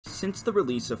Since the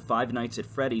release of Five Nights at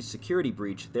Freddy's Security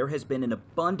Breach, there has been an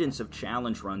abundance of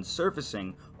challenge runs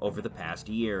surfacing over the past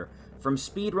year. From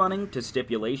speedrunning to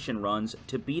stipulation runs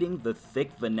to beating the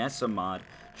thick Vanessa mod,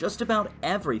 just about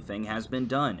everything has been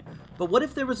done. But what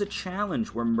if there was a challenge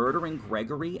where murdering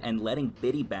Gregory and letting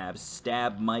Biddy Babs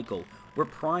stab Michael were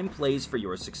prime plays for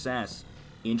your success?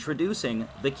 Introducing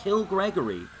the Kill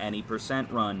Gregory Any Percent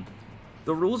run.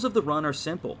 The rules of the run are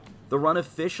simple. The run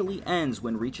officially ends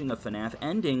when reaching a FNAF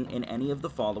ending in any of the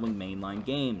following mainline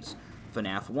games: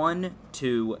 FNAF 1,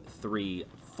 2, 3,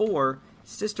 4,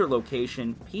 Sister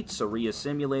Location, Pizzeria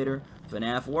Simulator,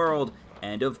 FNAF World,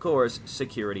 and of course,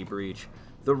 Security Breach.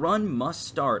 The run must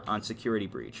start on Security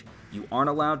Breach. You aren't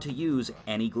allowed to use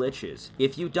any glitches.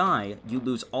 If you die, you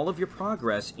lose all of your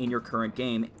progress in your current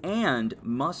game and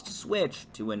must switch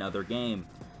to another game.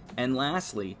 And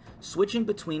lastly, switching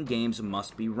between games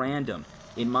must be random.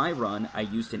 In my run, I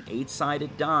used an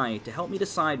 8-sided die to help me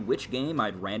decide which game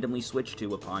I'd randomly switch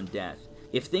to upon death.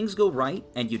 If things go right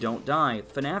and you don't die,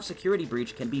 FNAF Security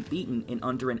Breach can be beaten in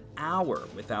under an hour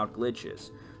without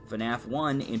glitches. FNAF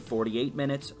 1 in 48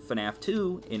 minutes, FNAF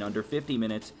 2 in under 50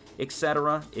 minutes,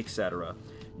 etc., etc.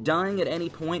 Dying at any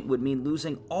point would mean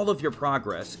losing all of your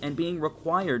progress and being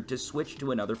required to switch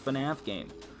to another FNAF game.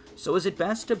 So is it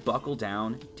best to buckle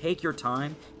down, take your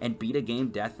time, and beat a game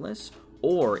deathless?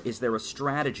 Or is there a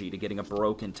strategy to getting a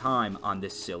broken time on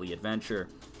this silly adventure?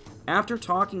 After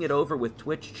talking it over with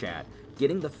Twitch chat,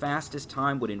 getting the fastest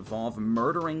time would involve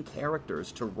murdering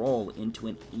characters to roll into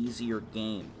an easier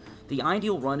game. The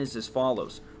ideal run is as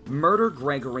follows: murder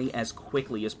Gregory as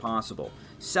quickly as possible,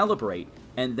 celebrate,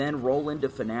 and then roll into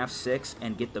FNAF 6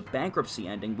 and get the bankruptcy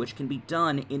ending, which can be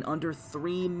done in under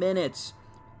 3 minutes.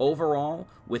 Overall,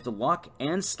 with luck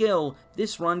and skill,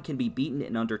 this run can be beaten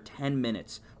in under 10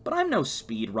 minutes. But I'm no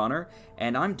speedrunner,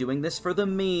 and I'm doing this for the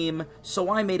meme,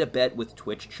 so I made a bet with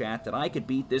Twitch chat that I could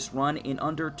beat this run in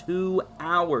under 2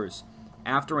 hours.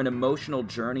 After an emotional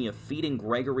journey of feeding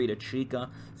Gregory to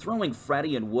Chica, throwing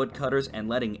Freddy in woodcutters, and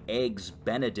letting Eggs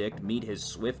Benedict meet his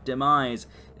swift demise,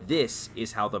 this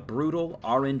is how the brutal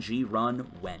RNG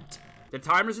run went. The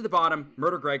timer's at the bottom,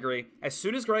 murder Gregory. As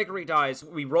soon as Gregory dies,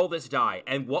 we roll this die,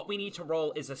 and what we need to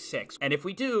roll is a 6. And if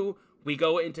we do, we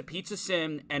go into Pizza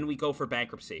Sim, and we go for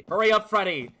bankruptcy. Hurry up,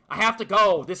 Freddy! I have to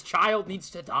go! This child needs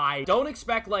to die. Don't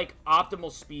expect, like,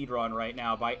 optimal speedrun right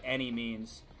now by any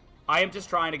means. I am just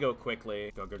trying to go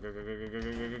quickly. Go, go, go, go, go, go,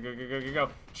 go, go, go, go, go, go, go.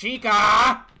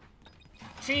 Chica!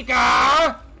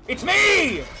 Chica! It's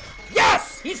me!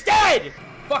 Yes! He's dead!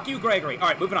 Fuck you, Gregory.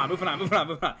 Alright, moving on, moving on, moving on,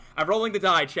 moving on. I'm rolling the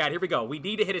die, chat. Here we go. We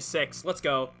need to hit a 6. Let's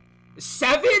go.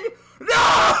 7?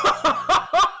 No!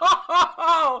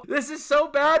 This is so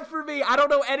bad for me. I don't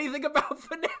know anything about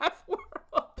FNAF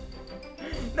World.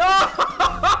 No!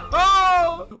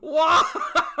 Why?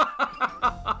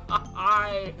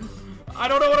 I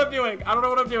don't know what I'm doing. I don't know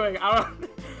what I'm doing.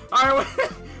 Alright,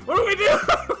 what do we do?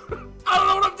 I don't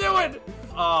know what I'm doing.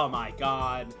 Oh my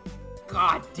god.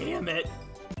 God damn it.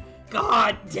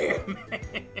 God damn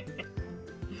it.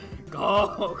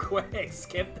 Go quick.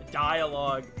 Skip the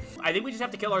dialogue. I think we just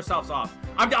have to kill ourselves off.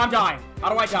 I'm dying. How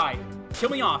do I die? Kill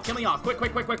me off. Kill me off. Quick,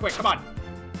 quick, quick, quick, quick. Come on.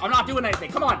 I'm not doing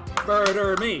anything. Come on.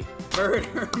 Murder me.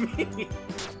 Murder me.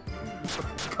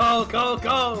 Go, go,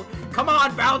 go. Come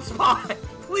on, bounce spot.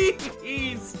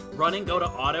 Please. Running, go to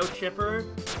auto chipper.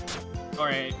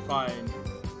 Alright, fine.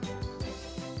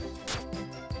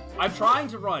 I'm trying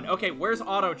to run. Okay, where's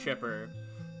auto chipper?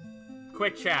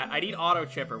 Quick chat. I need auto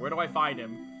chipper. Where do I find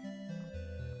him?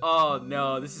 Oh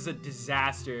no, this is a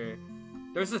disaster.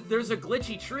 There's a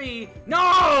glitchy tree.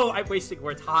 No! I'm wasting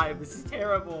more time. This is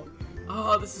terrible.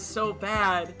 Oh, this is so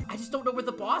bad. I just don't know where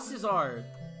the bosses are.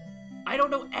 I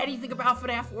don't know anything about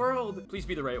FNAF World. Please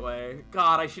be the right way.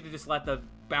 God, I should have just let the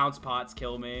bounce pots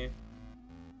kill me.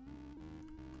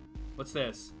 What's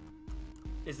this?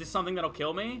 Is this something that'll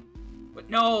kill me? But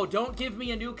no, don't give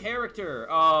me a new character.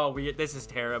 Oh, this is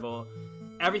terrible.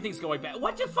 Everything's going bad.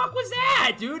 What the fuck was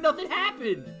that, dude? Nothing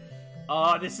happened.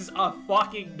 Oh, this is a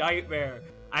fucking nightmare.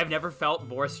 I've never felt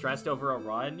more stressed over a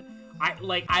run.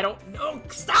 I don't know.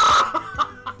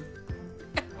 Stop!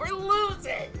 We're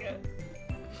losing.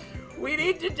 We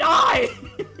need to die.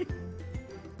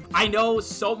 I know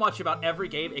so much about every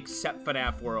game except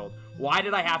FNAF World. Why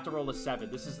did I have to roll a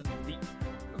 7? This is the...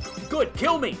 Good,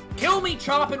 kill me! Kill me,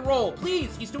 chop and roll!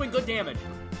 Please, he's doing good damage.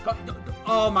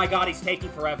 Oh my god, he's taking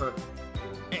forever.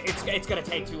 It's gonna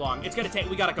take too long. It's gonna take...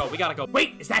 We gotta go, we gotta go.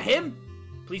 Wait, is that him?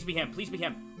 Please be him, please be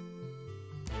him.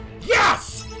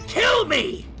 Yes! Kill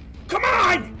me! Come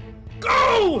on!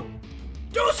 Go!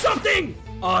 Do something!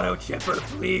 Auto chipper,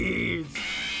 please.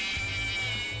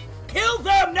 Kill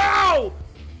them now!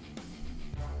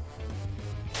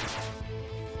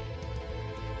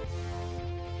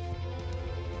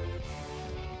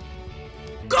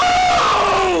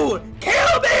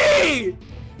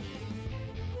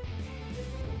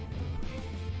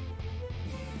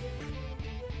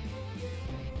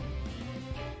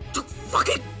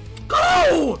 fucking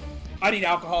go! I need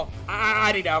alcohol.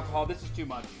 I need alcohol. This is too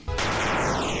much.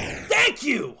 Thank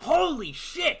you! Holy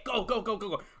shit! Go, go, go, go,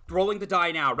 go. Rolling the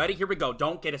die now. Ready? Here we go.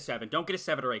 Don't get a 7. Don't get a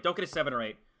 7 or 8. Don't get a 7 or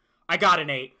 8. I got an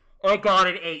 8. I got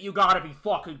an 8. You gotta be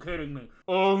fucking kidding me.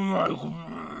 Oh my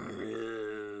god.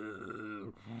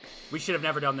 We should have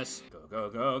never done this. Go,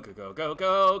 go, go, go, go,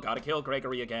 go. Gotta kill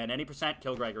Gregory again. Any percent,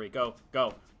 kill Gregory. Go,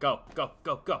 go, go, go,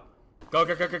 go, go. Go,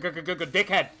 go, go, go, go, go, go, go.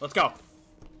 Dickhead. Let's go.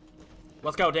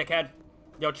 Let's go, dickhead.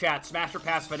 Yo, chat. Smash or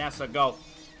pass Vanessa. Go.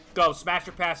 Go. Smash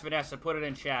or pass Vanessa. Put it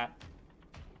in chat.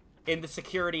 In the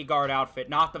security guard outfit,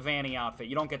 not the Vanny outfit.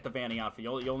 You don't get the Vanny outfit.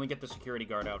 You only get the security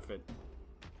guard outfit.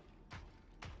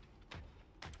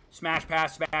 Smash,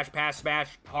 pass, smash, pass,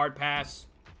 smash. Hard pass.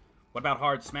 What about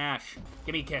hard smash?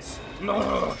 Give me a kiss.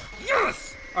 Ugh.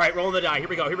 Yes! Alright, roll the die. Here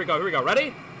we go, here we go, here we go.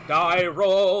 Ready? Die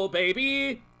roll,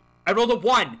 baby. I rolled a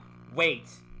 1. Wait.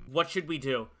 What should we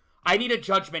do? I need a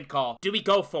judgment call. Do we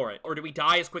go for it? Or do we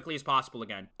die as quickly as possible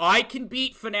again? I can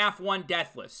beat FNAF 1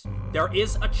 deathless. There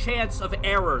is a chance of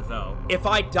error, though. If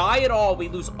I die at all, we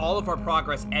lose all of our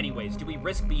progress anyways. Do we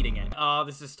risk beating it? Oh,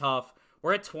 this is tough.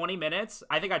 We're at 20 minutes.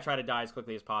 I think I try to die as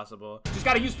quickly as possible. Just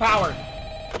gotta use power.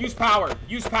 Use power.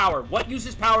 Use power. What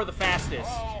uses power the fastest?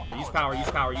 Use power, use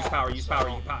power, use power, use power,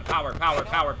 use power, power,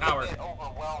 power, power.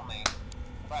 Overwhelming.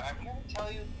 But I'm here to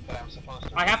tell you that I'm supposed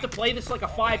to. I have to play this like a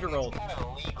 5-year-old. It's kind of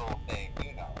a legal thing,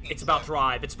 you know. It's about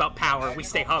drive. It's about power. We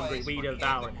stay hungry. We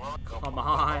devour. Come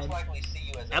on.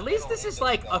 At least this is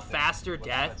like a faster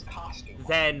death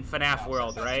than FNAF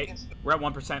World, right? We're at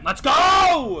 1%. Let's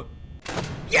go!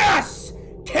 Yes!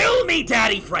 Kill me,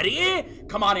 Daddy Freddy!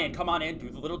 Come on in, come on in. Do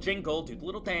the little jingle, do the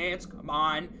little dance. Come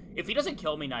on. If he doesn't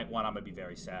kill me night 1, I'm gonna be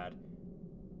very sad.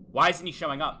 Why isn't he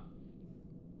showing up?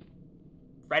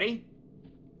 Freddy?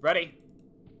 Freddy?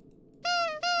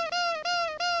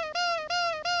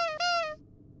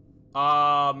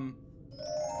 Oh,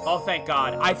 thank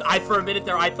God. I for a minute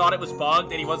there, I thought it was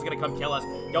bugged and he wasn't gonna come kill us.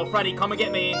 Yo, Freddy, come and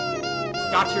get me.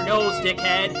 Got your nose,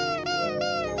 dickhead.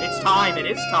 It's time. It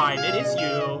is time. It is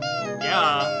you.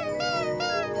 Yeah.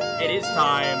 It is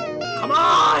time. Come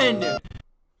on!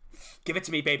 Give it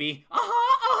to me, baby.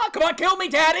 Come on, kill me,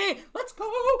 Daddy! Let's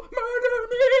go! Murder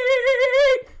me!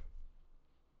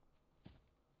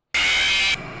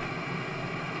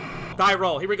 Die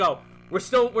roll. Here we go. We're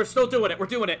still doing it. We're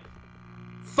doing it.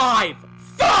 5.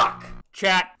 Fuck!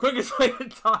 Chat. Quickest way to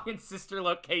die in Sister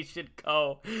Location.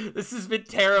 Go. This has been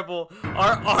terrible.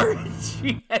 Our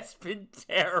RNG has been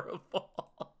terrible.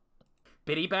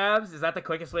 Biddy Babs? Is that the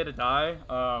quickest way to die?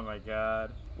 Oh my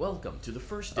God. Welcome to the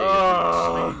first day of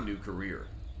your exciting new career.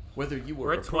 Whether you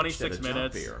were at 26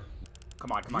 minutes. Fair,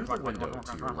 come on. This is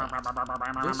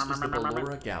the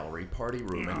Ballora Gallery Party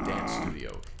Room and Dance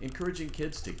Studio, encouraging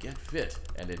kids to get fit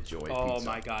and enjoy pizza. Oh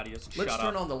my God, he doesn't shut up. Let's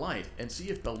turn on the light and see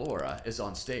if Ballora is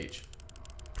on stage.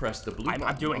 Press the blue button.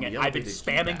 I'm doing it. I've been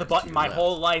spamming the button my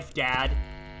whole life, Dad.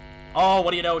 Oh,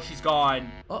 what do you know? She's gone.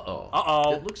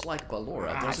 Uh-oh. It looks like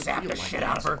Ballora doesn't zap feel the like shit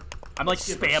out of her. I'm like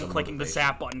spam clicking the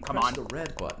zap button. Come on. Press the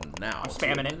red button now. I'm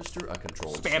spamming it. A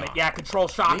controlled Spam it. shock. Yeah, control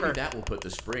shocker. Maybe that will put the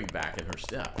spring back in her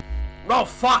step. Oh,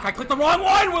 fuck. I clicked the wrong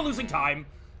one. We're losing time.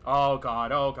 Oh,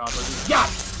 God. Oh, God. We're losing.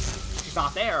 Yes! She's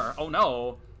not there. Oh,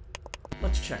 no.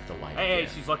 Let's check the light. Hey,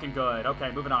 again. she's looking good.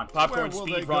 Okay, moving on. Popcorn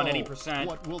speed run, any percent.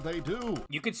 What will they do?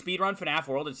 You can speed run FNAF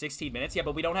World in 16 minutes. Yeah,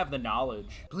 but we don't have the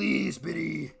knowledge. Please,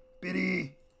 Biddy.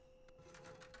 Biddy.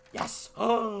 Yes.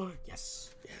 Oh,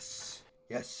 yes. Yes.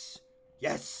 Yes.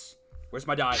 Yes. Where's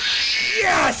my die?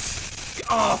 Yes!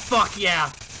 Oh, fuck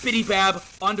yeah. Biddy Bab,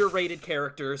 underrated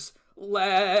characters.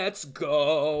 Let's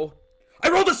go. I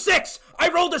rolled a 6! I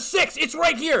rolled a 6! It's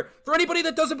right here! For anybody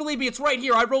that doesn't believe me, it's right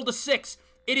here. I rolled a 6.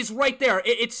 It is right there.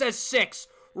 It says 6.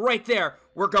 Right there.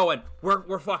 We're going.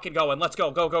 We're fucking going. Let's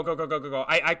go. Go, go, go, go, go, go, go.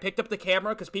 I picked up the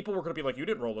camera because people were going to be like, you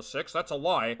didn't roll a 6. That's a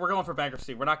lie. We're going for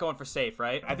bankruptcy. We're not going for safe,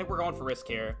 right? I think we're going for risk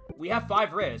here. We have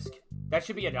 5 risk. That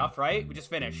should be enough, right? We just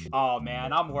finished. Oh,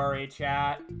 man. I'm worried,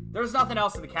 chat. There's nothing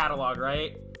else in the catalog,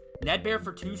 right? Nedbear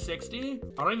for 260?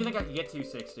 I don't even think I could get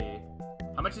 260.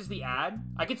 How much is the ad?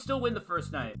 I could still win the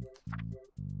first night.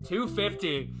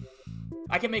 250.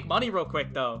 I can make money real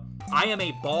quick, though. I am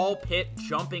a ball pit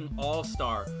jumping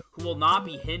all-star who will not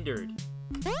be hindered.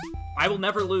 I will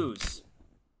never lose.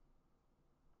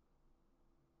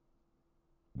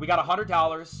 We got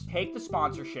 $100. Take the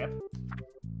sponsorship.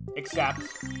 Accept.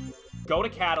 Go to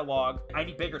catalog. I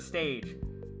need bigger stage.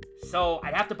 So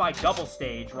I'd have to buy double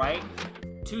stage, right?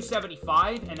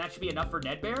 275, and that should be enough for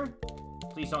Nedbear?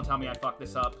 Please don't tell me I fucked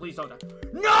this up. Please don't.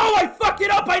 No, I fucked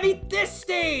it up! I need this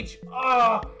stage!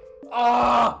 Fuck!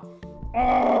 I'm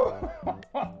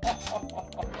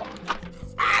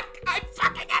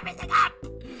fucking everything up!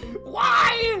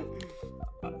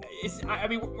 I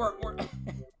mean, we're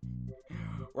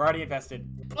we're already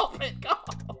invested. Ball pit,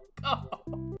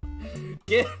 go!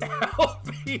 Get help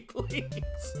me, please!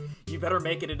 You better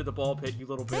make it into the ball pit, you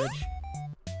little bitch.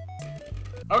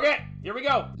 Okay, here we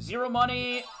go. 0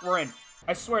 money, we're in.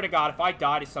 I swear to God, if I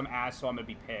die to some asshole, I'm gonna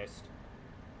be pissed.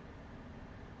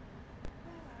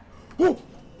 Woo!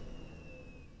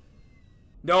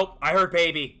 Nope, I heard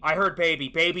baby. I heard baby.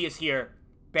 Baby is here.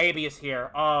 Baby is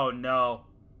here. Oh, no.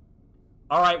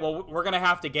 Alright, well, we're gonna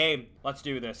have to game. Let's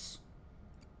do this.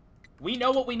 We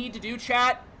know what we need to do,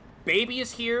 chat. Baby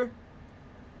is here.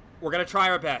 We're gonna try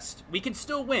our best. We can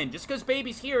still win. Just because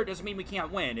baby's here doesn't mean we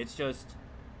can't win. It's just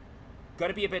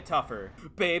gonna be a bit tougher.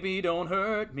 Baby, don't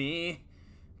hurt me.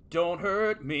 Don't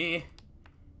hurt me.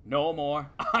 No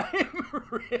more. I'm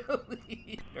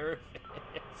really nervous.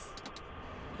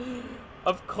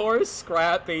 Of course,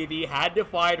 Scrap Baby had to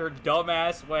find her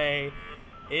dumbass way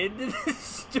into this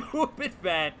stupid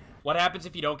vent. What happens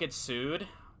if you don't get sued?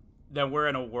 Then we're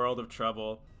in a world of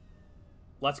trouble.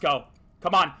 Let's go.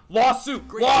 Come on. Lawsuit!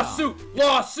 Lawsuit!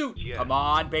 Lawsuit! Yeah. Come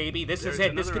on, baby. This is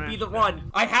it. This could be the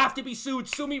run. I have to be sued.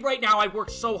 Sue me right now. I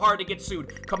worked so hard to get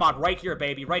sued. Come on. Right here,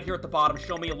 baby. Right here at the bottom.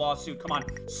 Show me a lawsuit. Come on.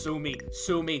 Sue me.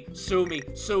 Sue me. Sue me.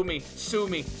 Sue me. Sue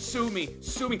me. Sue me.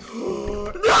 Sue me.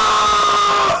 No!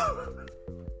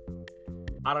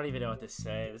 I don't even know what to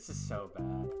say. This is so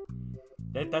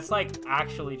bad. That's like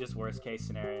actually just worst case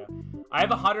scenario. I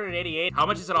have 188. How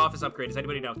much is an office upgrade? Does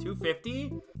anybody know?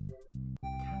 250?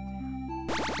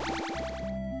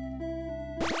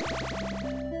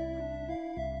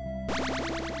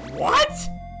 What?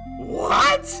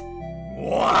 What?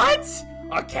 What?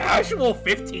 A casual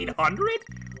 1500?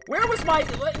 Where was my...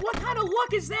 What kind of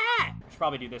luck is that? Should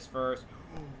probably do this first.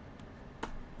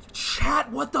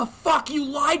 Chat, what the fuck? You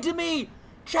lied to me!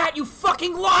 Chat, you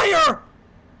fucking liar!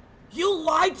 You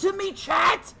lied to me,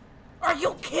 chat? Are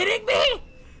you kidding me?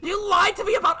 You lied to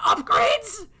me about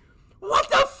upgrades? What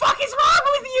the fuck is wrong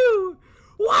with you?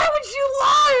 Why would you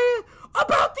lie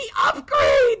about the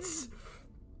upgrades?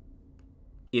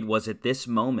 It was at this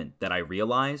moment that I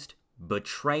realized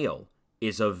betrayal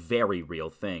is a very real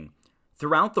thing.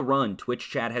 Throughout the run, Twitch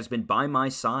chat has been by my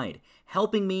side,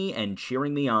 helping me and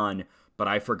cheering me on, but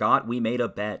I forgot we made a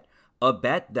bet. A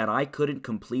bet that I couldn't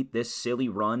complete this silly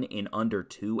run in under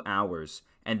 2 hours,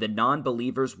 and the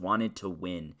non-believers wanted to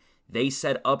win. They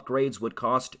said upgrades would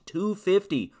cost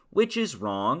 $250, which is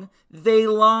wrong. They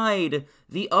lied.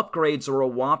 The upgrades are a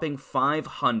whopping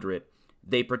 $500.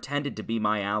 They pretended to be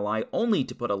my ally only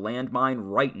to put a landmine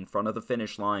right in front of the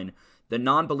finish line. The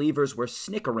non-believers were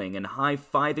snickering and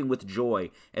high-fiving with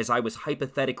joy as I was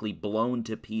hypothetically blown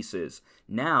to pieces.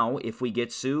 Now, if we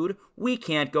get sued, we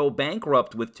can't go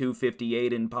bankrupt with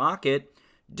 $258 in pocket.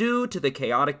 Due to the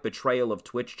chaotic betrayal of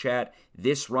Twitch chat,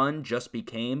 this run just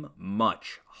became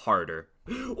much harder.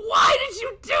 Why did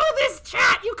you do this,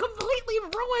 chat? You completely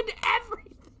ruined everything.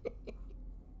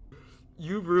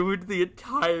 You ruined the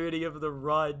entirety of the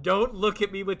run. Don't look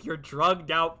at me with your drugged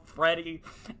out Freddy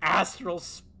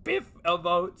AstralSpiff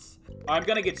emotes. I'm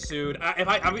gonna get sued.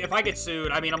 If I get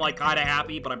sued, I mean, I'm like kind of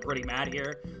happy, but I'm pretty mad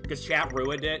here because chat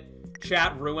ruined it.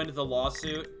 Chat ruined the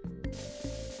lawsuit.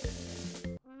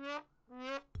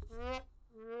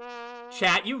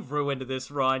 Chat, you ruined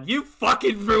this run. You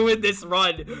fucking ruined this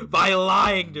run by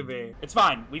lying to me. It's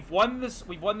fine. We've won this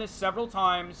several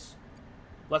times.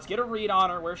 Let's get a read on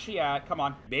her. Where's she at? Come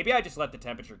on. Maybe I just let the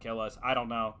temperature kill us. I don't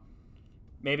know.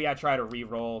 Maybe I try to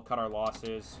re-roll, cut our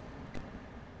losses.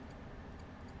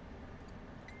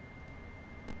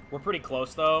 We're pretty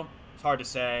close, though. It's hard to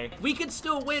say. We can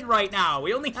still win right now.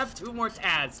 We only have 2 more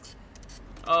tasks.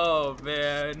 Oh,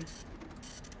 man.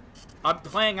 I'm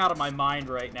playing out of my mind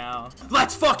right now.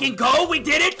 Let's fucking go! We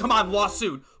did it! Come on,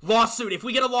 lawsuit. Lawsuit. If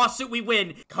we get a lawsuit, we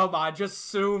win. Come on, just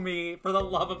sue me. For the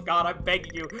love of God, I'm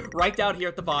begging you. Right down here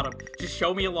at the bottom. Just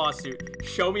show me a lawsuit.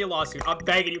 Show me a lawsuit. I'm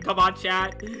begging you. Come on,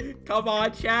 chat. Come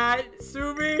on, chat.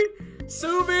 Sue me.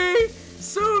 Sue me.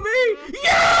 Sue me.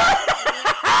 Yes!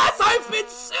 I've been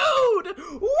sued!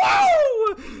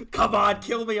 Woo! Come on,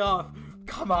 kill me off.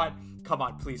 Come on. Come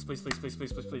on. Please, please, please, please,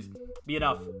 please, please, please. Be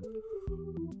enough.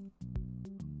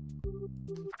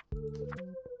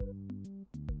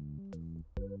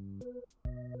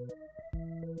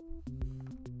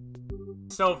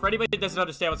 So, for anybody that doesn't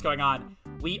understand what's going on,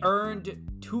 we earned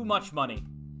too much money.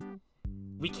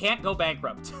 We can't go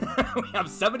bankrupt. We have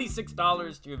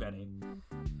 $76 too many.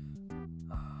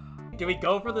 Do we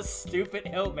go for the stupid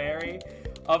Hail Mary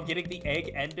of getting the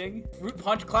egg ending? Fruit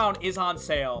Punch Clown is on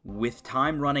sale. With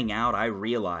time running out, I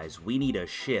realize we need a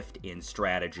shift in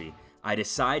strategy. I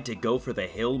decide to go for the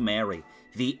Hail Mary,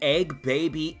 the egg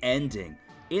baby ending.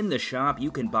 In the shop,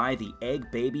 you can buy the Egg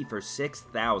Baby for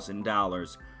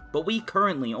 $6,000, but we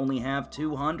currently only have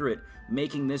 200,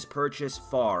 making this purchase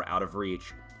far out of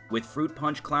reach. With Fruit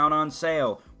Punch Clown on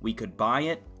sale, we could buy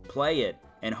it, play it,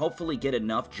 and hopefully get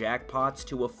enough jackpots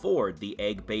to afford the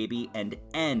Egg Baby and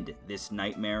end this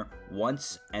nightmare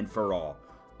once and for all.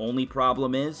 Only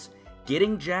problem is,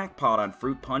 getting jackpot on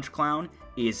Fruit Punch Clown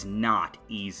is not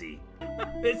easy.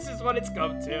 This is what it's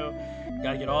come to.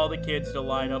 Gotta get all the kids to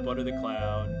line up under the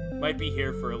clown. Might be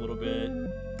here for a little bit.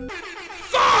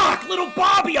 Fuck! Little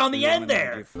Bobby on the end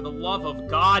there! For the love of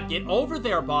God, get over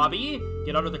there, Bobby!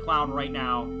 Get under the clown right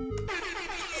now.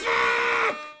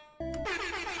 Fuck!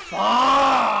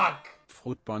 Fuck!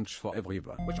 Fruit punch for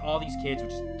everyone. Wish all these kids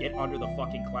would just get under the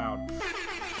fucking clown.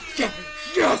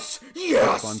 Yes!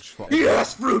 Fruit punch for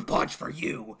Yes! Fruit punch for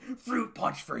you! Fruit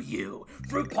punch for you!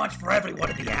 Fruit punch for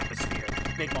everyone in the atmosphere!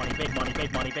 Big money, big money,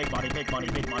 big money, big money, big money,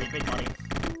 big money, big money.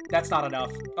 That's not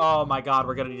enough. Oh my god,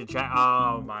 we're gonna need to check.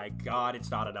 Oh my god, it's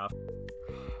not enough.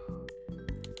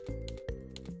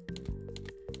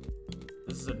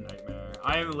 This is a nightmare.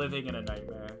 I am living in a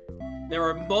nightmare. There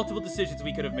are multiple decisions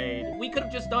we could have made. We could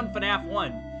have just done FNAF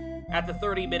 1 at the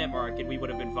 30-minute mark and we would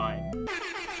have been fine.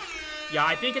 Yeah,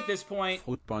 I think at this point,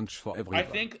 Fruit punch for everyone. I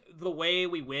think the way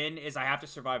we win is I have to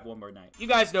survive one more night. You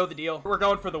guys know the deal. We're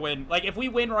going for the win. Like, if we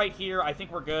win right here, I think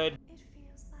we're good.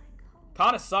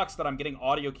 Kinda sucks that I'm getting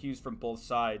audio cues from both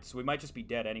sides, so we might just be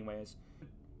dead anyways.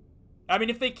 I mean,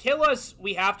 if they kill us,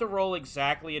 we have to roll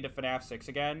exactly into FNAF 6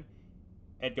 again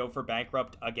and go for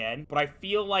bankrupt again. But I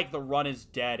feel like the run is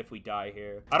dead if we die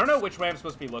here. I don't know which way I'm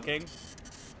supposed to be looking.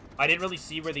 I didn't really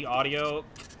see where the audio...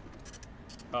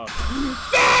 Oh.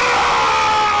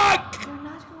 Fuck! You're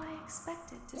not who I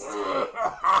expected to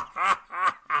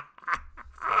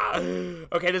see.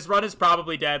 Okay, this run is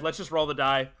probably dead. Let's just roll the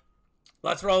die.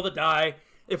 Let's roll the die.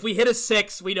 If we hit a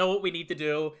 6, we know what we need to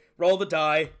do. Roll the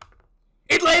die.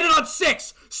 It landed on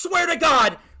 6! Swear to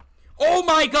God! Oh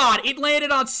my god, it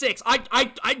landed on 6.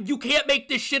 You can't make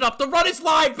this shit up. The run is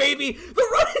live, baby! The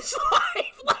run is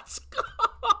live! Let's go!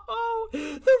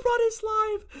 The run is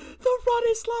live! The run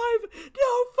is live!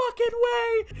 No fucking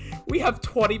way! We have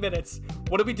 20 minutes.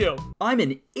 What do we do? I'm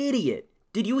an idiot.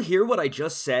 Did you hear what I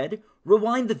just said?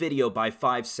 Rewind the video by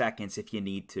 5 seconds if you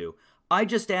need to. I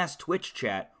just asked Twitch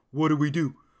chat, what do we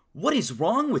do? What is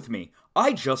wrong with me?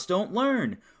 I just don't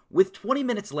learn. With 20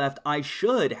 minutes left, I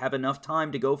should have enough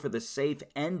time to go for the safe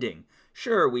ending.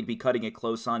 Sure, we'd be cutting it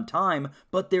close on time,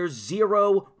 but there's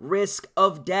zero risk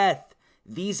of death.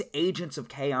 These agents of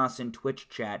chaos in Twitch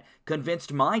chat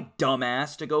convinced my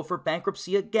dumbass to go for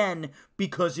bankruptcy again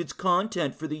because it's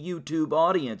content for the YouTube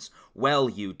audience.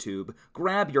 Well, YouTube,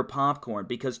 grab your popcorn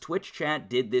because Twitch chat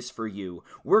did this for you.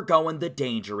 We're going the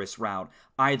dangerous route.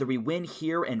 Either we win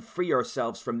here and free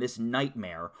ourselves from this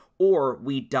nightmare, or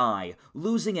we die,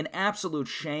 losing an absolute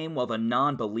shame while the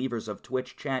non-believers of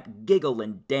Twitch chat giggle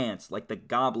and dance like the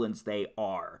goblins they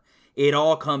are. It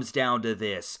all comes down to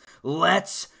this.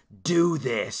 Let's do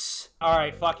this.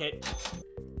 Alright, fuck it.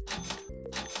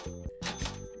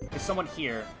 Is someone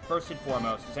here? First and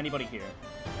foremost, is anybody here?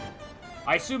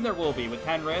 I assume there will be. With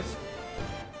 10 risk,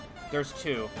 there's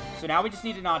 2. So now we just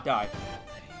need to not die.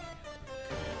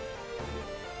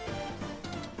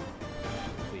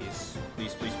 Please.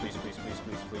 Please, please, please, please, please, please,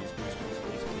 please, please, please, please,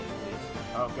 please, please.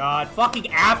 Oh god, fucking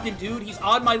Afton, dude, he's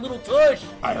on my little tush!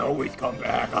 I always come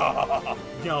back.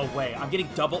 No way, I'm getting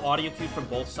double audio cued from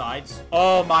both sides.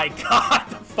 Oh my god,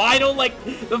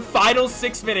 the final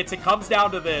 6 minutes, it comes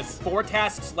down to this. 4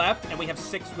 tasks left, and we have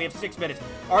 6 minutes.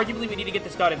 Arguably, we need to get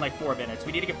this done in like 4 minutes.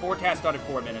 We need to get 4 tasks done in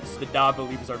 4 minutes. The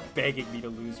non-believers are begging me to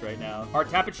lose right now. Our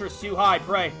temperature is too high,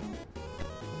 pray.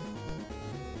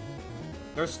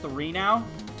 There's 3 now?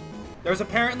 There's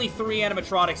apparently 3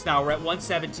 animatronics now, we're at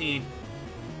 117.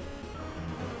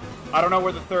 I don't know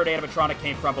where the 3rd animatronic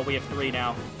came from, but we have 3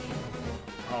 now.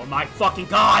 Oh my fucking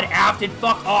god, Afton,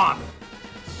 fuck off!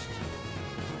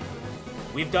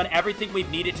 We've done everything we've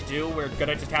needed to do. We're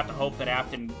gonna just have to hope that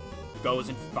Afton goes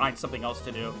and finds something else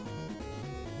to do.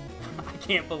 I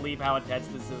can't believe how intense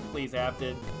this is. Please,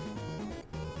 Afton.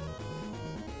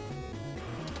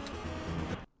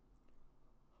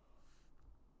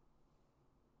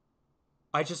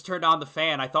 I just turned on the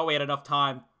fan. I thought we had enough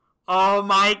time. Oh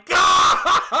my god!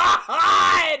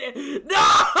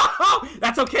 No!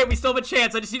 That's okay, we still have a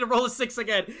chance. I just need to roll a 6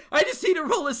 again. I just need to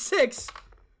roll a 6.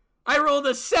 I rolled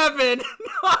a 7.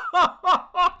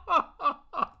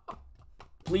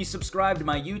 Please subscribe to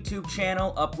my YouTube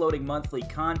channel, uploading monthly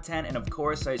content, and of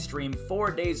course I stream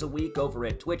 4 days a week over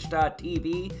at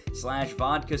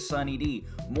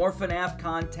twitch.tv/VodkaSunnyD. More FNAF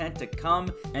content to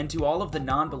come, and to all of the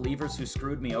non-believers who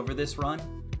screwed me over this run,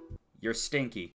 You're stinky.